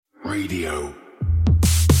Radio.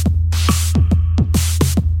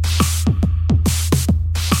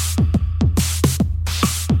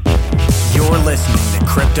 You're listening to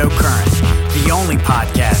Cryptocurrent, the only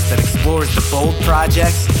podcast that explores the bold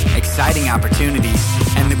projects, exciting opportunities,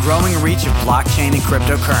 and the growing reach of blockchain and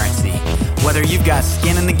cryptocurrency. Whether you've got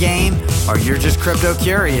skin in the game or you're just crypto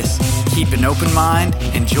curious, keep an open mind,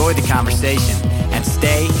 enjoy the conversation, and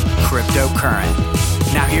stay cryptocurrent.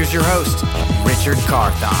 Now here's your host, Richard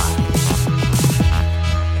Carthon.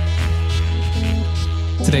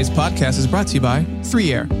 Today's podcast is brought to you by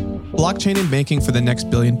 3Air, blockchain and banking for the next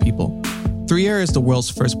billion people. 3Air is the world's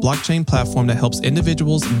first blockchain platform that helps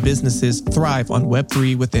individuals and businesses thrive on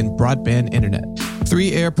Web3 within broadband internet.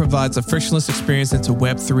 3Air provides a frictionless experience into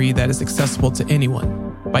Web3 that is accessible to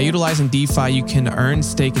anyone. By utilizing DeFi, you can earn,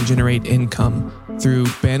 stake, and generate income through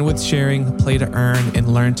bandwidth sharing, play to earn,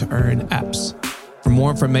 and learn to earn apps. For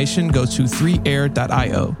more information, go to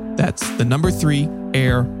 3air.io. That's the number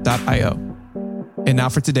 3air.io. And now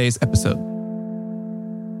for today's episode.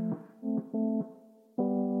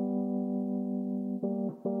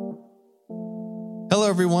 Hello,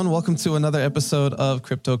 everyone. Welcome to another episode of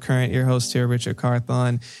Cryptocurrent. Your host here, Richard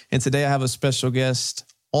Carthon. And today I have a special guest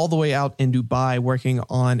all the way out in Dubai working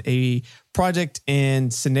on a project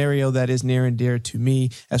and scenario that is near and dear to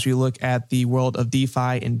me as we look at the world of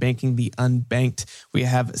DeFi and banking the unbanked. We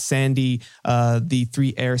have Sandy, the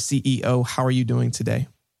 3Air CEO. How are you doing today?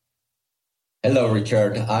 Hello,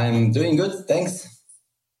 Richard. I'm doing good. Thanks.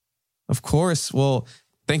 Of course. Well,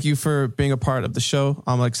 thank you for being a part of the show.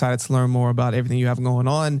 I'm excited to learn more about everything you have going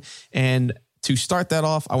on. And to start that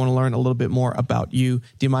off, I want to learn a little bit more about you.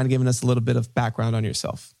 Do you mind giving us a little bit of background on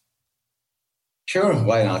yourself? Sure,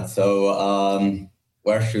 why not? So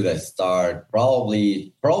where should I start?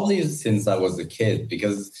 Probably since I was a kid,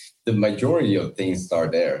 because the majority of things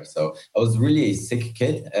start there. So I was really a sick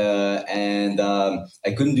kid and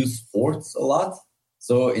I couldn't do sports a lot.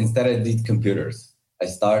 So instead I did computers. I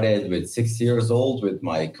started with 6 years old with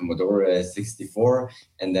my Commodore 64,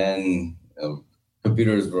 and then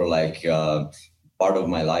computers were like part of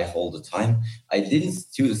my life all the time. I didn't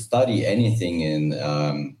study anything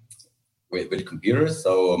in with computers,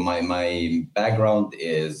 so my background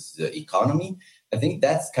is economy. I think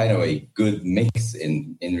that's kind of a good mix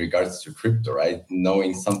in regards to crypto, right?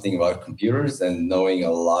 Knowing something about computers and knowing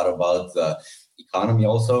a lot about economy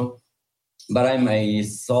also. But I'm a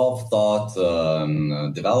self-taught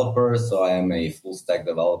developer, so I am a full-stack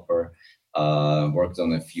developer. Worked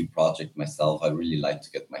on a few projects myself. I really like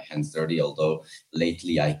to get my hands dirty, although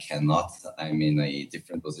lately I cannot. I'm in a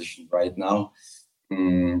different position right now.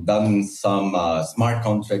 Done some smart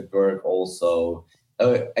contract work also.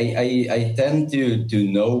 I tend to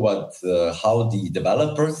know how the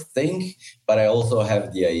developers think, but I also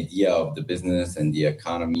have the idea of the business and the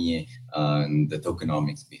economy and the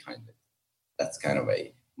tokenomics behind it. That's kind of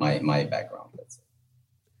my background. That's it.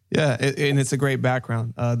 Yeah, and it's a great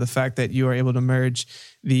background. The fact that you are able to merge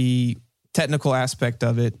the technical aspect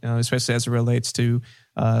of it, especially as it relates to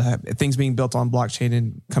things being built on blockchain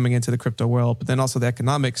and coming into the crypto world, but then also the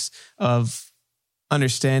economics of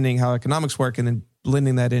understanding how economics work and then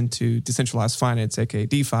blending that into decentralized finance, aka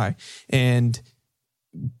DeFi, and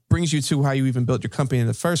brings you to how you even built your company in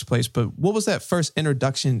the first place. But what was that first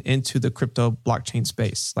introduction into the crypto blockchain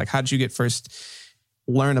space? Like, how did you first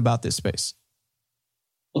learn about this space?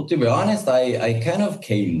 Well, to be honest, I kind of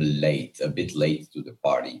came a bit late to the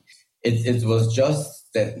party. It was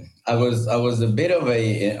just that I was a bit of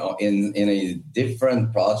in a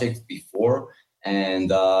different project before,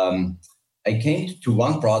 and I came to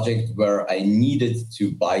one project where I needed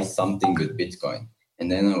to buy something with Bitcoin, and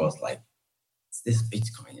then I was like, this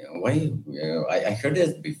Bitcoin, I heard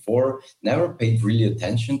it before, never paid really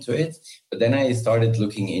attention to it, but then I started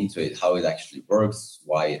looking into it, how it actually works,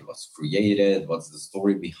 why it was created, what's the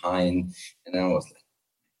story behind, and then I was like,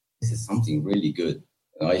 this is something really good.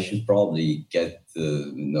 I should probably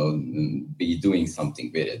be doing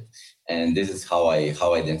something with it. And this is how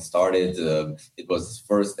I then started. It was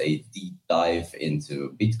first a deep dive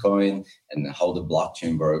into Bitcoin and how the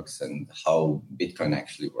blockchain works and how Bitcoin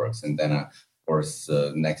actually works, and then of course,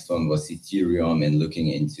 next one was Ethereum and looking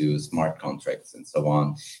into smart contracts and so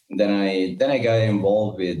on. And then I got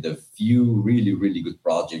involved with a few really, really good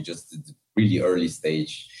projects, just at the really early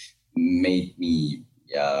stage, made me,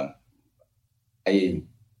 I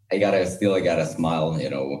gotta smile,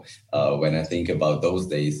 when I think about those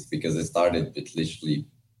days, because I started with literally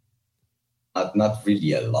not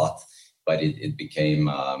really a lot, but it became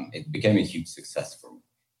a huge success for me.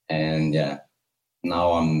 And yeah.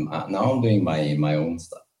 Now I'm doing my own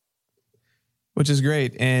stuff. Which is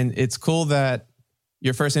great. And it's cool that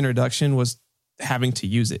your first introduction was having to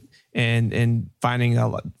use it and finding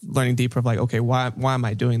out, learning deeper of like, okay, why am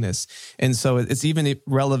I doing this? And so it's even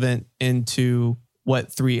relevant into what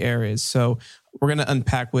 3Air is. So we're going to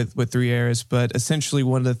unpack with 3Airs, but essentially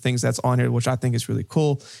one of the things that's on here, which I think is really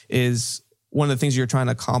cool, is one of the things you're trying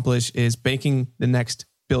to accomplish is banking the next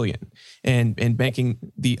billion and banking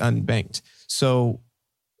the unbanked. So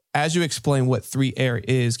as you explain what 3Air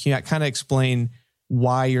is, can you kind of explain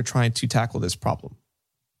why you're trying to tackle this problem?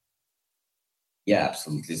 Yeah,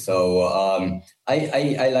 absolutely. So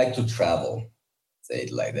I like to travel, say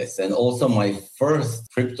it like this. And also my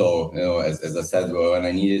first crypto, as I said, when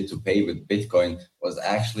I needed to pay with Bitcoin, was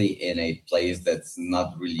actually in a place that's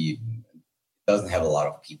not really, doesn't have a lot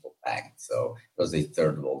of people banked. So it was a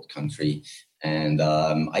third world country. And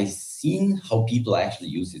I seen how people actually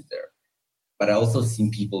use it there. But I also seen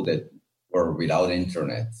people that were without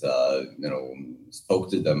internet, spoke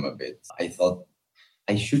to them a bit. I thought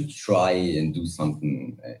I should try and do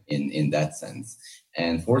something in that sense.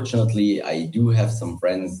 And fortunately, I do have some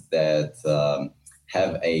friends that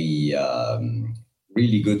have a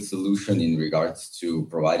really good solution in regards to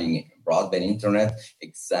providing broadband internet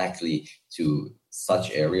exactly to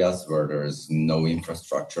such areas where there's no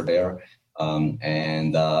infrastructure there.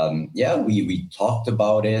 We talked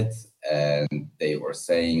about it, and they were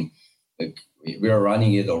saying, look, we are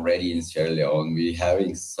running it already in Sierra Leone. We're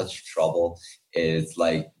having such trouble. It's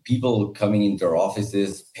like people coming into our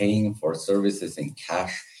offices, paying for services in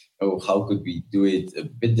cash. How could we do it a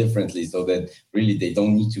bit differently so that really they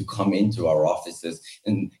don't need to come into our offices?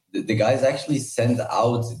 And the guys actually sent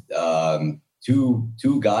out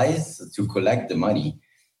two guys to collect the money.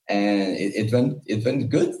 And it went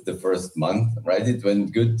good the first month, right? It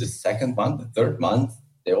went good the second month, the third month.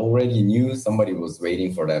 They already knew somebody was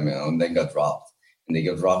waiting for them, and then got dropped. And they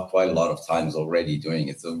got dropped quite a lot of times already doing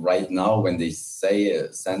it. So right now, when they say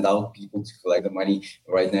send out people to collect the money,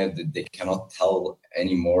 right now they cannot tell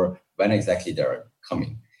anymore when exactly they're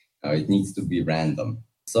coming. It needs to be random.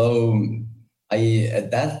 So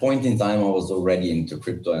at that point in time, I was already into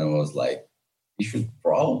crypto, and I was like, we should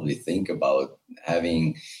probably think about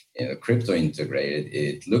having crypto integrated.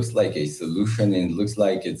 It looks like a solution, and it looks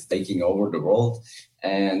like it's taking over the world.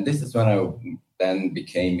 And this is when I then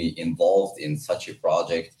became involved in such a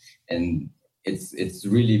project. And it's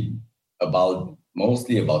really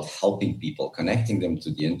mostly about helping people, connecting them to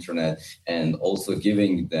the internet, and also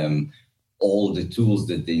giving them all the tools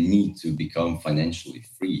that they need to become financially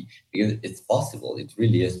free. Because it's possible. It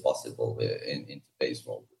really is possible in today's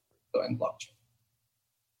world and blockchain.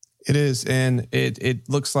 It is. And it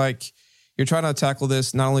looks like you're trying to tackle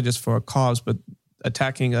this not only just for a cause, but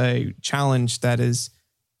attacking a challenge that is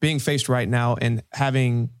being faced right now and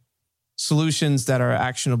having solutions that are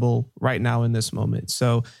actionable right now in this moment.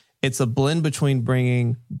 So it's a blend between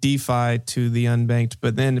bringing DeFi to the unbanked,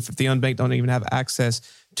 but then if the unbanked don't even have access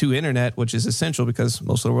to internet, which is essential because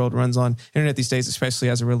most of the world runs on internet these days, especially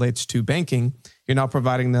as it relates to banking, you're now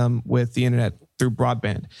providing them with the internet through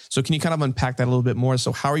broadband. So can you kind of unpack that a little bit more?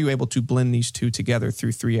 So how are you able to blend these two together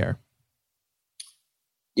through 3Air?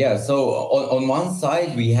 Yeah, so on one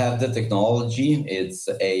side, we have the technology. It's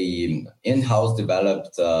a in-house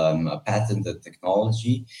developed patented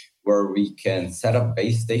technology where we can set up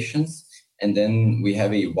base stations. And then we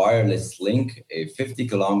have a wireless link, a 50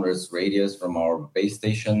 kilometers radius from our base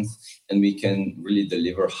stations, and we can really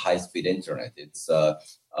deliver high-speed internet. It's up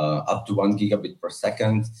to 1 gigabit per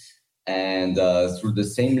second. And through the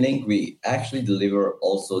same link, we actually deliver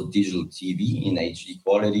also digital TV in HD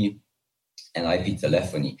quality and IP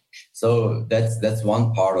telephony. So that's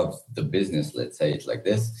one part of the business, let's say it like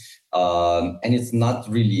this. And it's not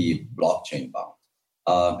really blockchain bound.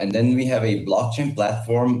 And then we have a blockchain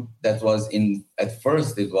platform that was at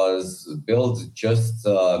first it was built just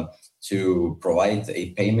to provide a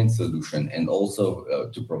payment solution and also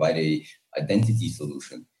to provide a identity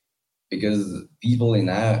solution. Because people in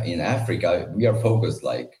Africa, we are focused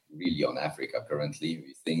really on Africa currently.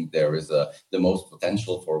 We think there is the most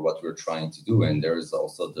potential for what we're trying to do, and there is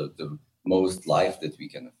also the most life that we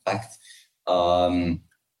can affect. Not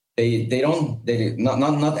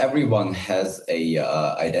everyone has a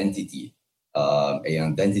identity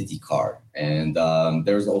card, and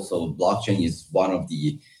there's also blockchain is one of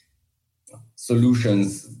the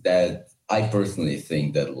solutions that I personally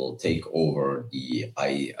think that will take over the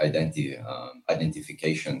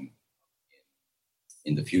identification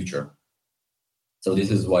in the future. So this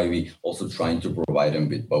is why we also trying to provide them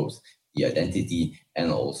with both the identity and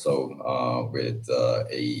also with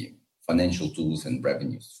a financial tools and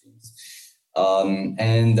revenue streams.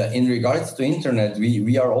 And in regards to internet,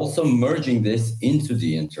 we are also merging this into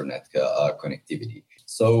the internet connectivity.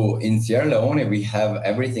 So in Sierra Leone, we have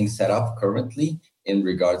everything set up currently in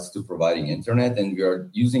regards to providing internet, and we are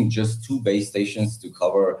using just 2 base stations to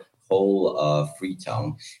cover whole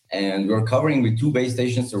Freetown. And we're covering with 2 base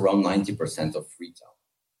stations around 90% of Freetown.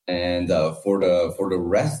 And for the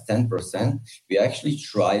rest 10%, we actually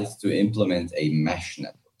tried to implement a mesh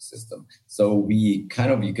network system. So we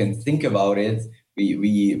you can think about it,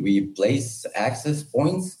 we place access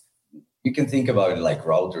points. You can think about it like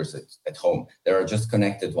routers at home. They are just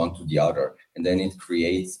connected one to the other, and then it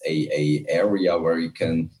creates a area where you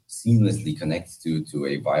can seamlessly connect to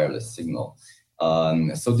a wireless signal.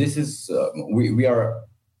 So this is we are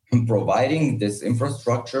providing this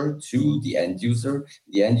infrastructure to the end user.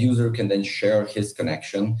 The end user can then share his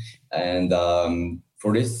connection, and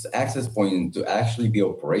for this access point to actually be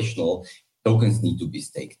operational, tokens need to be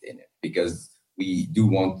staked in it, because we do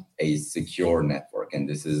want a secure network, and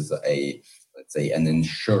this is let's say an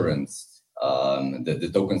insurance. The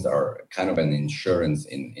tokens are kind of an insurance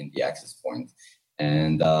in the access point.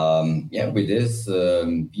 And with this,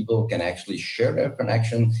 people can actually share their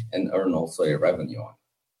connection and earn also a revenue on it.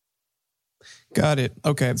 Got it.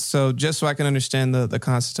 Okay. So just so I can understand the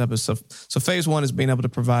concept of it. So phase 1 is being able to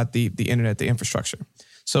provide the internet, the infrastructure.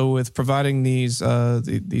 So with providing these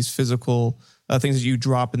physical things that you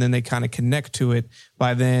drop and then they kind of connect to it,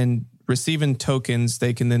 by then receiving tokens,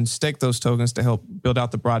 they can then stake those tokens to help build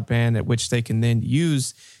out the broadband, at which they can then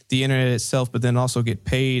use the internet itself, but then also get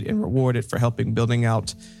paid and rewarded for helping building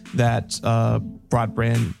out that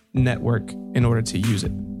broadband network in order to use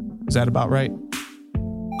it. Is that about right?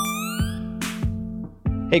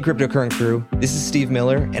 Hey Cryptocurrent crew, this is Steve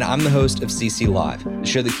Miller, and I'm the host of CC Live, the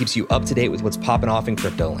show that keeps you up to date with what's popping off in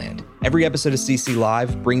crypto land. Every episode of CC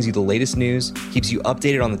Live brings you the latest news, keeps you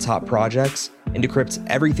updated on the top projects, and decrypts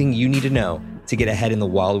everything you need to know to get ahead in the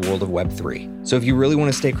wild world of Web3. So if you really want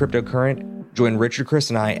to stay cryptocurrent, join Richard, Chris,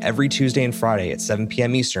 and I every Tuesday and Friday at 7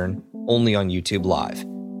 p.m. Eastern, only on YouTube Live.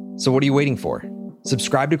 So what are you waiting for?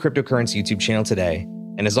 Subscribe to Cryptocurrent's YouTube channel today,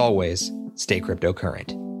 and as always, stay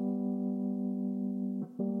cryptocurrent.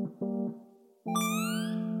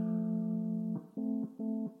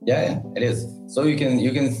 Yeah, it is. So you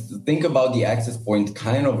can think about the access point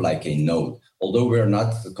kind of like a node. Although we're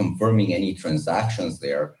not confirming any transactions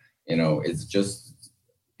there, it's just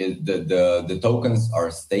the tokens are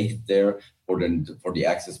staked there for the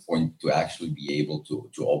access point to actually be able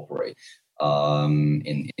to operate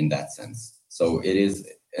in that sense. So it is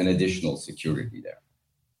an additional security there,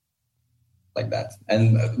 like that.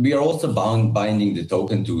 And we are also binding the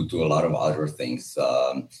token to a lot of other things.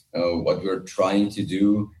 What we're trying to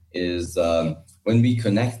do is when we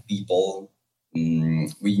connect people,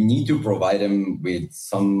 we need to provide them with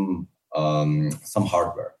some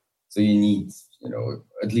hardware. So you need,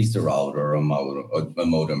 at least a router, a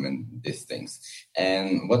modem, and these things.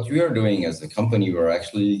 And what we are doing as a company, we're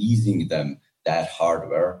actually leasing them that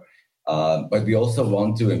hardware, but we also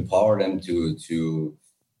want to empower them to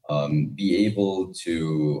be able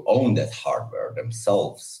to own that hardware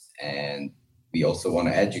themselves, and we also want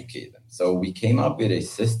to educate them. So we came up with a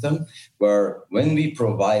system where when we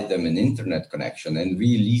provide them an internet connection and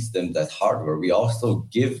we lease them that hardware, we also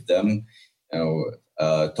give them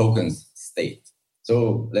tokens staked.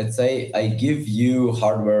 So let's say I give you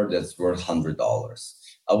hardware that's worth $100.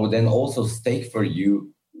 I would then also stake for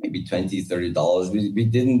you maybe $20, $30. We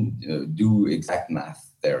didn't do exact math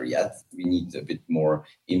there yet. We need a bit more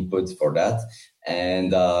input for that.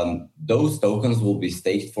 And those tokens will be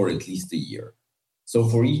staked for at least a year. So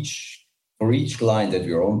for each client that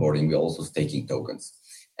we're onboarding, we're also staking tokens.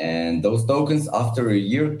 And those tokens after a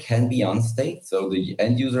year can be unstaked. So the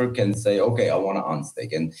end user can say, okay, I want to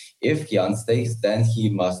unstake. And if he unstakes, then he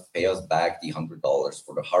must pay us back the $100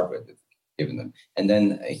 for the hardware that we've given them. And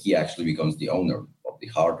then he actually becomes the owner of the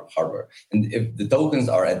hardware. And if the tokens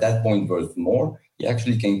are at that point worth more, he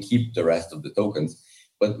actually can keep the rest of the tokens.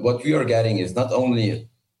 But what we are getting is not only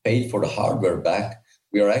paid for the hardware back,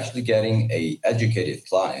 we are actually getting an educated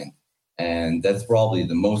client. And that's probably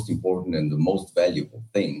the most important and the most valuable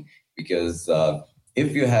thing, because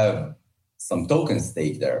if you have some tokens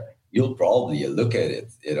staked there, you'll probably look at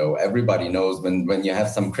it. Everybody knows when you have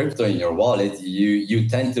some crypto in your wallet, you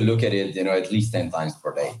tend to look at it, at least 10 times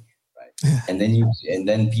per day. Right? And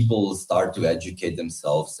then people start to educate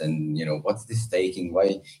themselves and, what's this staking?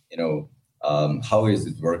 Why, how is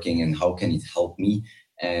it working and how can it help me?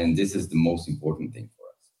 And this is the most important thing for us.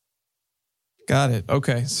 Got it.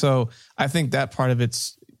 Okay. So I think that part of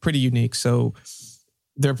it's pretty unique. So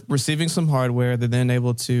they're receiving some hardware. They're then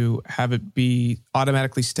able to have it be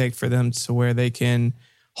automatically staked for them to where they can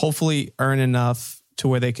hopefully earn enough to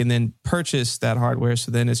where they can then purchase that hardware.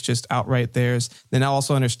 So then it's just outright theirs. Then I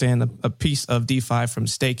also understand a piece of DeFi from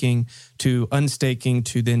staking to unstaking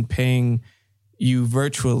to then paying you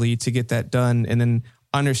virtually to get that done, and then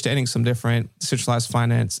understanding some different decentralized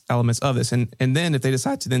finance elements of this. And then if they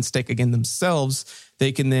decide to then stake again themselves,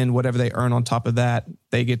 they can then, whatever they earn on top of that,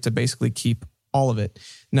 they get to basically keep all of it.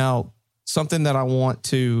 Now, something that I want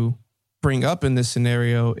to bring up in this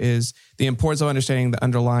scenario is the importance of understanding the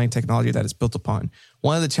underlying technology that it's built upon.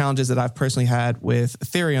 One of the challenges that I've personally had with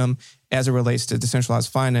Ethereum as it relates to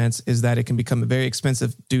decentralized finance is that it can become very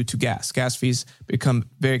expensive due to gas. Gas fees become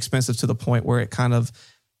very expensive to the point where it kind of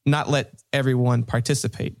not let everyone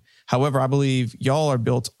participate. However, I believe y'all are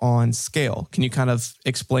built on scale. Can you kind of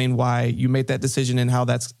explain why you made that decision and how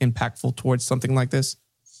that's impactful towards something like this?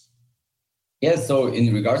 Yeah, so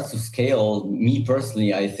in regards to scale, me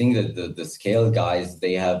personally, I think that the scale guys,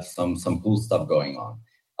 they have some cool stuff going on.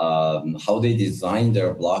 How they design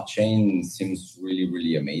their blockchain seems really,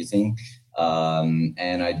 really amazing.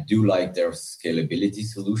 And I do like their scalability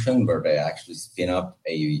solution where they actually spin up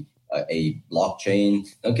a blockchain.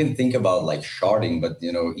 You can think about like sharding, but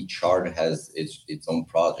each shard has its own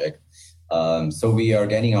project. So we are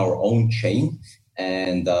getting our own chain,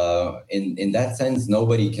 and in that sense,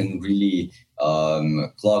 nobody can really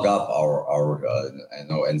clog up our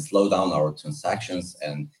and slow down our transactions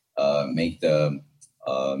and make the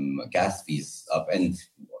gas fees up. And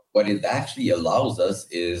what it actually allows us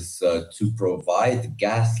is to provide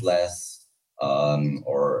gasless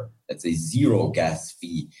or let's say zero gas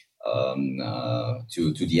fee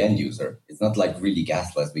to the end user. It's not like really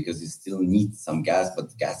gasless because you still need some gas,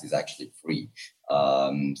 but the gas is actually free.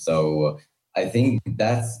 So I think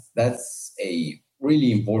that's a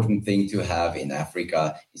really important thing to have in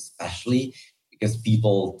Africa, especially because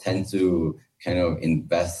people tend to kind of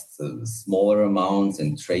invest smaller amounts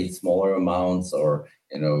and trade smaller amounts, or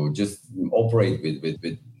just operate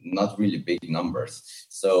with not really big numbers.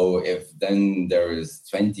 So if then there is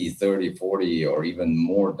 20, 30, 40, or even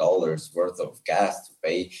more dollars worth of gas to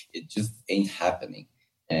pay, it just ain't happening.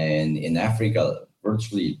 And in Africa,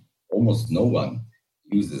 virtually almost no one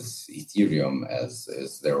uses Ethereum as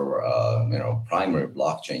their primary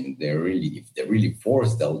blockchain. If they're really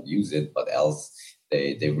forced, they'll use it, but else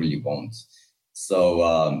they really won't.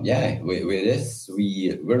 So with this,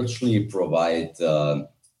 we virtually provide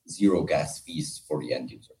zero gas fees for the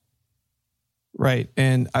end user. Right.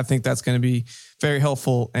 And I think that's going to be very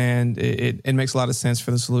helpful, and it makes a lot of sense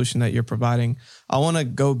for the solution that you're providing. I want to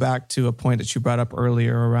go back to a point that you brought up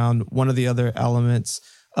earlier around one of the other elements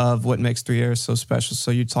of what makes 3Air so special. So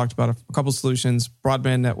you talked about a couple of solutions,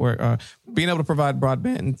 broadband network, being able to provide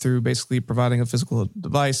broadband through basically providing a physical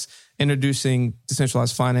device, introducing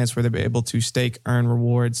decentralized finance where they'll be able to stake, earn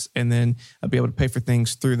rewards, and then be able to pay for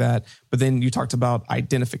things through that. But then you talked about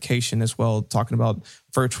identification as well, talking about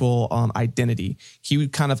virtual identity. Can you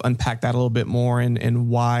kind of unpack that a little bit more and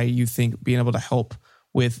why you think being able to help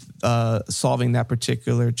with solving that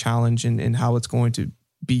particular challenge and how it's going to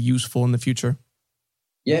be useful in the future?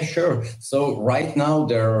 Yeah, sure. So right now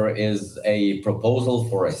there is a proposal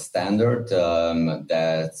for a standard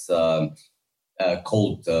that's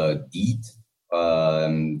called DEED.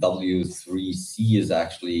 W3C is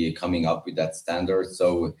actually coming up with that standard.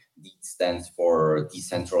 So DEED stands for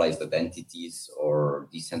decentralized identities or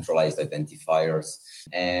decentralized identifiers.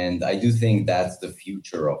 And I do think that's the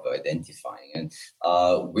future of identifying. And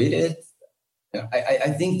with it,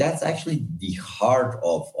 I think that's actually the heart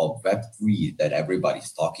of Web3 that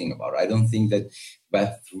everybody's talking about. I don't think that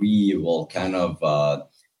Web3 will kind of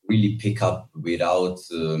really pick up without...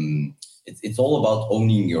 It's all about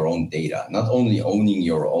owning your own data, not only owning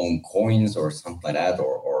your own coins or something like that,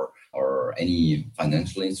 or any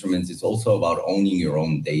financial instruments. It's also about owning your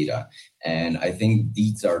own data. And I think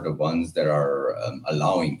these are the ones that are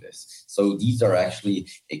allowing this. So these are actually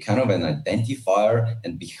a kind of an identifier,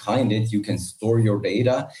 and behind it, you can store your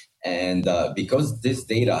data. And because this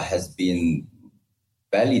data has been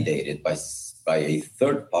validated by a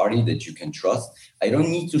third party that you can trust, I don't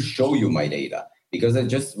need to show you my data. Because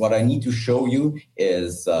what I need to show you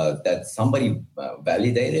is that somebody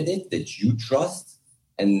validated it, that you trust,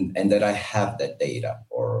 and that I have that data.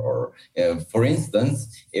 Or for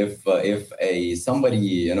instance, if a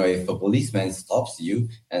policeman stops you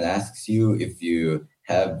and asks you if you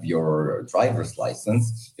have your driver's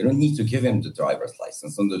license, you don't need to give him the driver's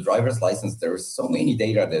license. On the driver's license, there is so many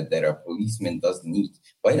data that a policeman doesn't need.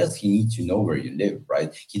 Why does he need to know where you live,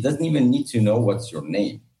 right? He doesn't even need to know what's your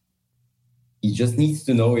name. He just needs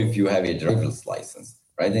to know if you have a driver's license.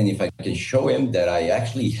 right? And if I can show him that I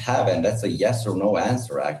actually have, and that's a yes or no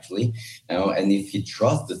answer, actually, and if he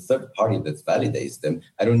trusts the third party that validates them,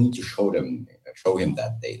 I don't need to show him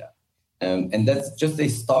that data. And that's just a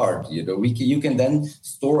start. You can then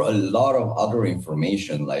store a lot of other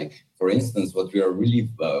information. Like, for instance, what we are really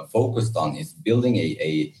focused on is building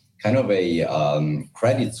a kind of a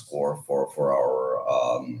credit score for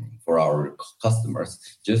our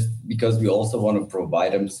customers, just because we also want to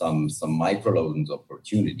provide them some microloans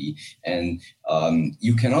opportunity. And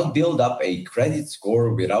you cannot build up a credit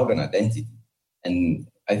score without an identity. And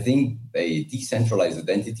I think a decentralized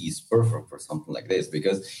identity is perfect for something like this,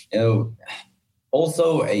 because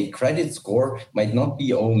also a credit score might not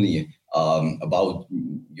be only about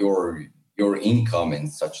your income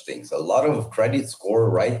and such things. A lot of credit score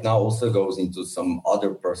right now also goes into some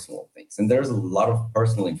other personal things, and there's a lot of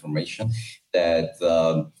personal information that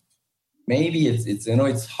maybe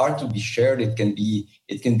it's hard to be shared. It can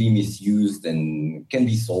be misused and can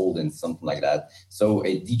be sold and something like that. So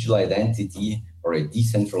a digital identity or a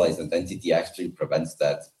decentralized identity actually prevents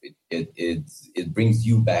that. It brings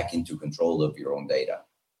you back into control of your own data.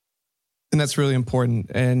 And that's really important.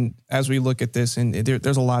 And as we look at this, and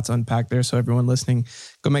there's a lot to unpack there. So everyone listening,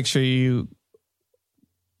 go make sure you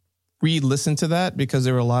re-listen to that, because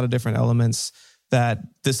there were a lot of different elements that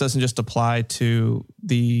this doesn't just apply to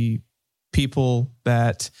the people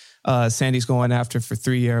that Sandy's going after for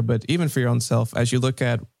 3Year, but even for your own self. As you look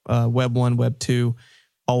at Web 1, Web 2,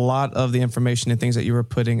 a lot of the information and things that you were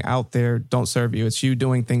putting out there don't serve you. It's you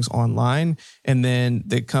doing things online, and then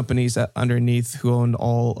the companies that underneath who own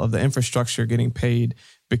all of the infrastructure getting paid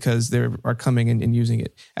because they are coming in and using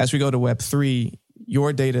it. As we go to Web 3,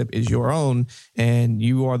 your data is your own, and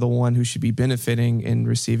you are the one who should be benefiting and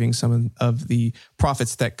receiving some of the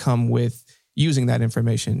profits that come with using that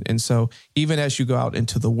information. And so even as you go out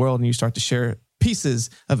into the world and you start to share pieces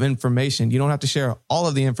of information, you don't have to share all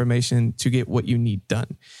of the information to get what you need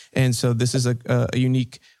done. And so this is a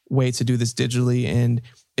unique way to do this digitally, and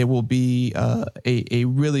it will be a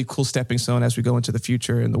really cool stepping stone as we go into the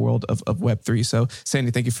future in the world of Web3. So Sandy,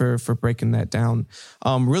 thank you for breaking that down.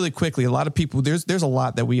 Really quickly, a lot of people, there's a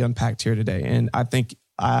lot that we unpacked here today. And I think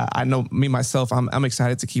I know me, myself, I'm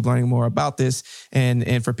excited to keep learning more about this.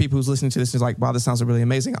 And for people who's listening to this, is like, wow, this sounds really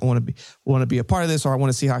amazing. I want to be a part of this, or I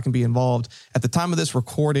want to see how I can be involved. At the time of this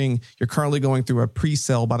recording, you're currently going through a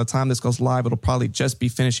pre-sale. By the time this goes live, it'll probably just be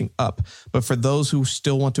finishing up. But for those who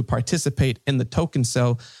still want to participate in the token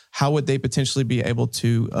sale, how would they potentially be able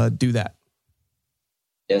to do that?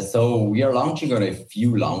 Yeah, so we are launching on a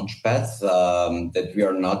few launch pads that we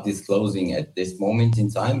are not disclosing at this moment in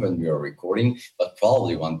time when we are recording, but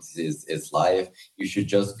probably once it's live, you should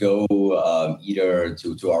just go either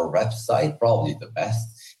to our website, probably the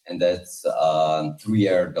best, and that's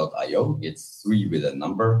 3year.io. It's 3 with a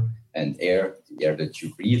number, and air, the air that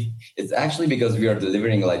you breathe. It's actually because we are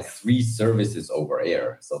delivering like 3 services over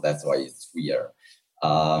air, so that's why it's 3Year.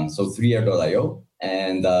 So 3year.io.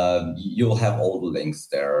 And you'll have all the links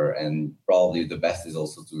there. And probably the best is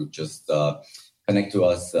also to just connect to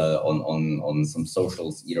us on some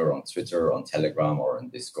socials, either on Twitter, on Telegram, or on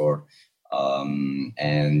Discord.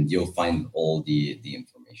 And you'll find all the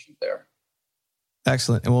information there.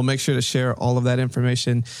 Excellent. And we'll make sure to share all of that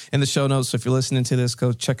information in the show notes. So if you're listening to this,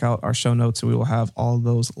 go check out our show notes, and we will have all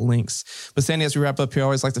those links. But Sandy, as we wrap up here, I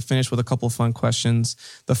always like to finish with a couple of fun questions.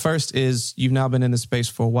 The first is, you've now been in this space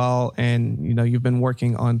for a while, and you've been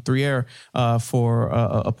working on 3Year for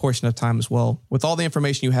a portion of time as well. With all the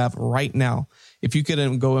information you have right now, if you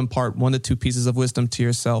could go impart 1 to 2 pieces of wisdom to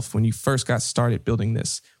yourself when you first got started building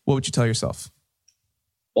this, what would you tell yourself?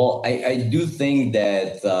 Well, I do think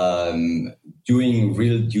that doing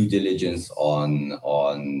real due diligence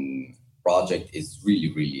on project is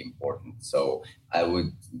really, really important. So I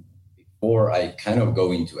would, before I kind of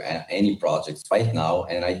go into any projects right now,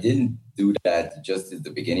 and I didn't do that just at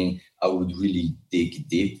the beginning, I would really dig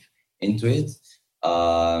deep into it.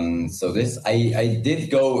 So this, I did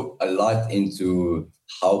go a lot into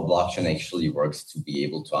how blockchain actually works to be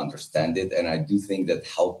able to understand it. And I do think that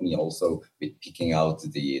helped me also with picking out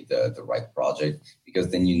the right project, because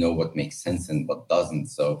then you know what makes sense and what doesn't.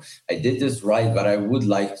 So I did this right, but I would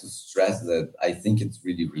like to stress that I think it's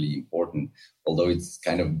really, really important. Although it's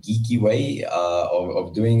kind of geeky way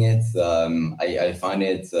of doing it, I find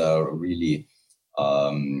it really,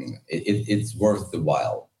 it's worth the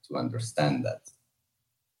while to understand that.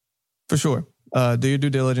 For sure. Do your due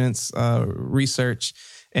diligence, research,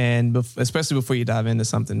 and especially before you dive into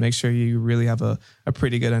something, make sure you really have a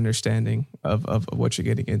pretty good understanding of what you're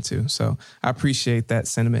getting into. So I appreciate that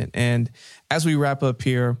sentiment. And as we wrap up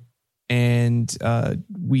here, And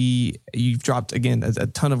you've dropped, again, a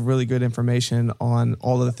ton of really good information on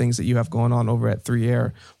all of the things that you have going on over at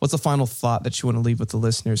 3Air. What's the final thought that you want to leave with the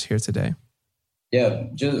listeners here today? Yeah,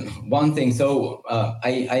 just one thing. So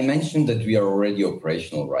I mentioned that we are already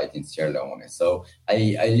operational, right, in Sierra Leone. So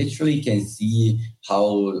I literally can see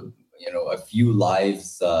how, a few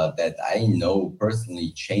lives that I know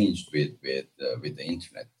personally changed with the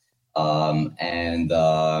internet.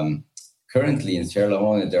 Currently in Sierra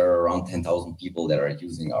Leone, there are around 10,000 people that are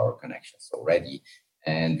using our connections already,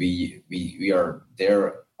 and we are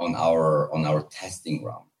there on our testing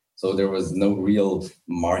run. So there was no real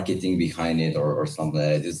marketing behind it or something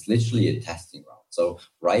like that. It's literally a testing run. So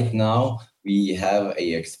right now we have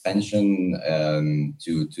a expansion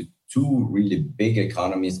to two really big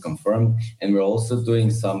economies confirmed, and we're also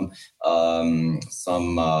doing some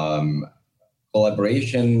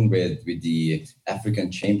collaboration with the African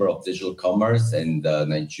Chamber of Digital Commerce and the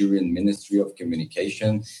Nigerian Ministry of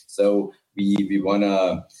Communication. So we want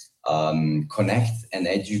to connect and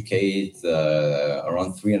educate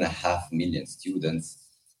around 3.5 million students.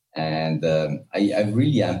 And I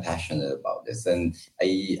really am passionate about this. And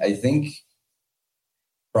I think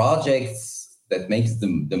projects that makes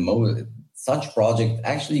the most, such projects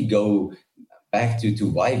actually go back to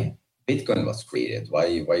why Bitcoin was created,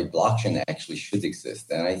 why blockchain actually should exist.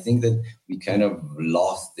 And I think that we kind of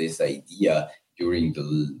lost this idea during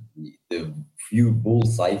the few bull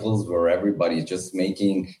cycles where everybody's just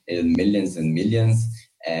making millions and millions,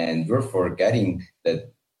 and we're forgetting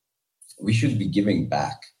that we should be giving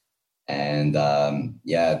back. And I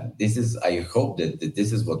hope that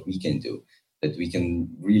this is what we can do, that we can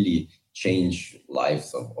really change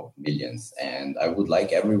lives of millions. And I would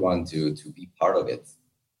like everyone to be part of it.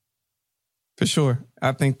 For sure.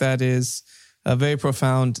 I think that is a very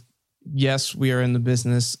profound. Yes, we are in the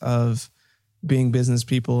business of being business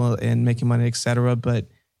people and making money, et cetera, but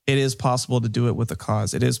it is possible to do it with a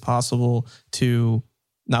cause. It is possible to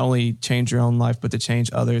not only change your own life, but to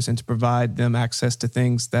change others and to provide them access to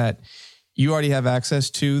things that you already have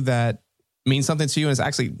access to that means something to you and is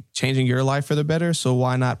actually changing your life for the better. So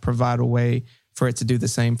why not provide a way for it to do the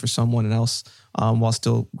same for someone else while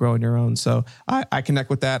still growing your own? So I connect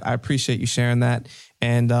with that. I appreciate you sharing that.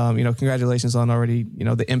 And, congratulations on already,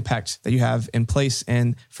 the impact that you have in place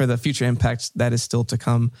and for the future impact that is still to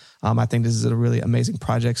come. I think this is a really amazing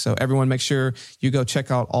project. So everyone make sure you go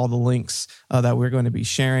check out all the links that we're going to be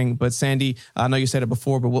sharing. But Sandy, I know you said it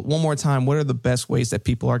before, but one more time, what are the best ways that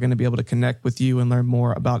people are going to be able to connect with you and learn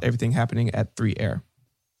more about everything happening at 3Air?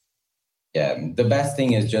 Yeah, the best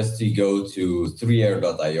thing is just to go to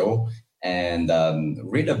 3air.io and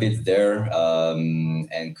read a bit there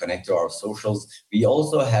and connect to our socials. We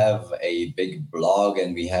also have a big blog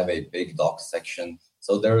and we have a big docs section.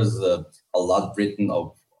 So there's a lot written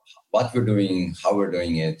of what we're doing, how we're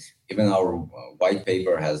doing it. Even our white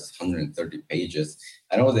paper has 130 pages.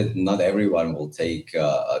 I know that not everyone will take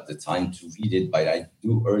the time to read it, but I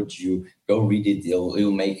do urge you, go read it.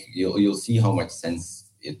 You'll see how much sense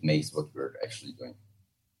it makes what we're actually doing.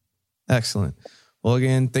 Excellent. Well,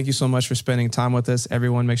 again, thank you so much for spending time with us.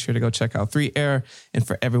 Everyone, make sure to go check out 3Air. And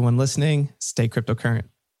for everyone listening, stay cryptocurrent.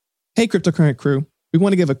 Hey, Cryptocurrent crew. We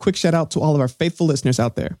want to give a quick shout out to all of our faithful listeners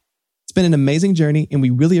out there. It's been an amazing journey, and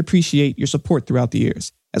we really appreciate your support throughout the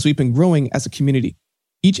years as we've been growing as a community.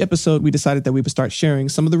 Each episode, we decided that we would start sharing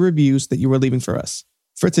some of the reviews that you were leaving for us.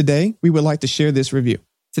 For today, we would like to share this review.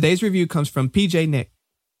 Today's review comes from PJ Nick.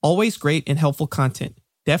 Always great and helpful content.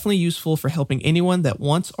 Definitely useful for helping anyone that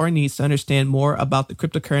wants or needs to understand more about the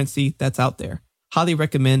cryptocurrency that's out there. Highly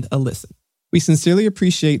recommend a listen. We sincerely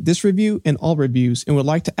appreciate this review and all reviews and would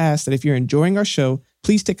like to ask that if you're enjoying our show,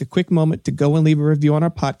 please take a quick moment to go and leave a review on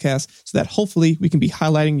our podcast so that hopefully we can be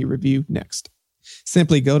highlighting your review next.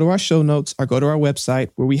 Simply go to our show notes or go to our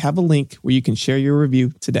website where we have a link where you can share your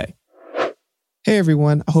review today. Hey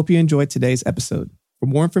everyone, I hope you enjoyed today's episode. For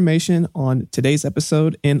more information on today's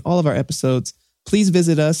episode and all of our episodes, please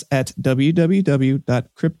visit us at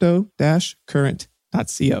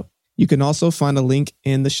www.crypto-current.co. You can also find a link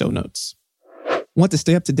in the show notes. Want to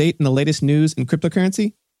stay up to date in the latest news in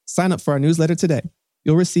cryptocurrency? Sign up for our newsletter today.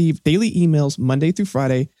 You'll receive daily emails Monday through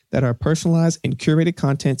Friday that are personalized and curated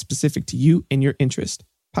content specific to you and your interest,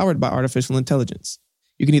 powered by artificial intelligence.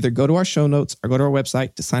 You can either go to our show notes or go to our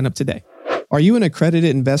website to sign up today. Are you an accredited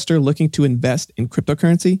investor looking to invest in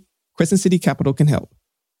cryptocurrency? Crescent City Capital can help.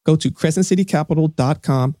 Go to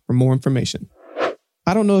crescentcitycapital.com for more information.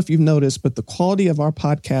 I don't know if you've noticed, but the quality of our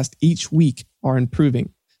podcast each week are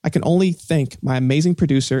improving. I can only thank my amazing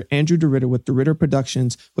producer, Andrew DeRitter with DeRitter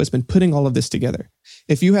Productions, who has been putting all of this together.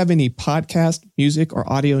 If you have any podcast, music,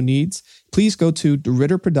 or audio needs, please go to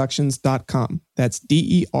DeRitterProductions.com. That's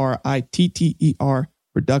DERITTER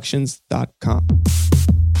Productions.com.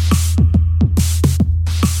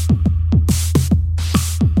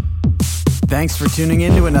 Thanks for tuning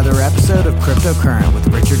in to another episode of Cryptocurrent with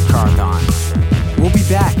Richard Carthon. We'll be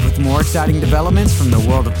back with more exciting developments from the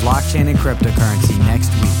world of blockchain and cryptocurrency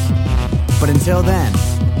next week. But until then,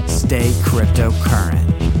 stay cryptocurrent.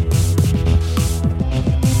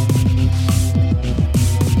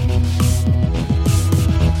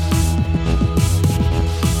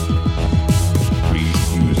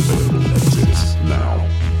 Please use available exits now.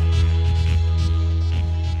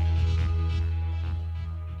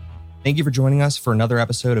 Thank you for joining us for another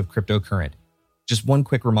episode of Cryptocurrent. Just one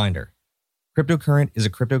quick reminder. Cryptocurrent is a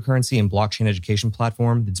cryptocurrency and blockchain education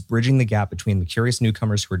platform that's bridging the gap between the curious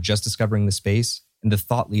newcomers who are just discovering the space and the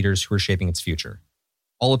thought leaders who are shaping its future.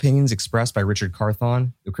 All opinions expressed by Richard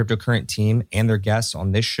Carthon, the Cryptocurrent team, and their guests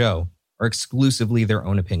on this show are exclusively their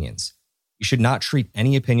own opinions. You should not treat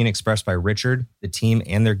any opinion expressed by Richard, the team,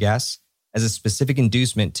 and their guests as a specific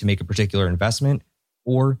inducement to make a particular investment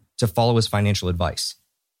or to follow his financial advice.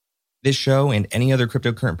 This show and any other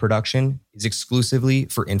Cryptocurrent production is exclusively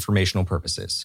for informational purposes.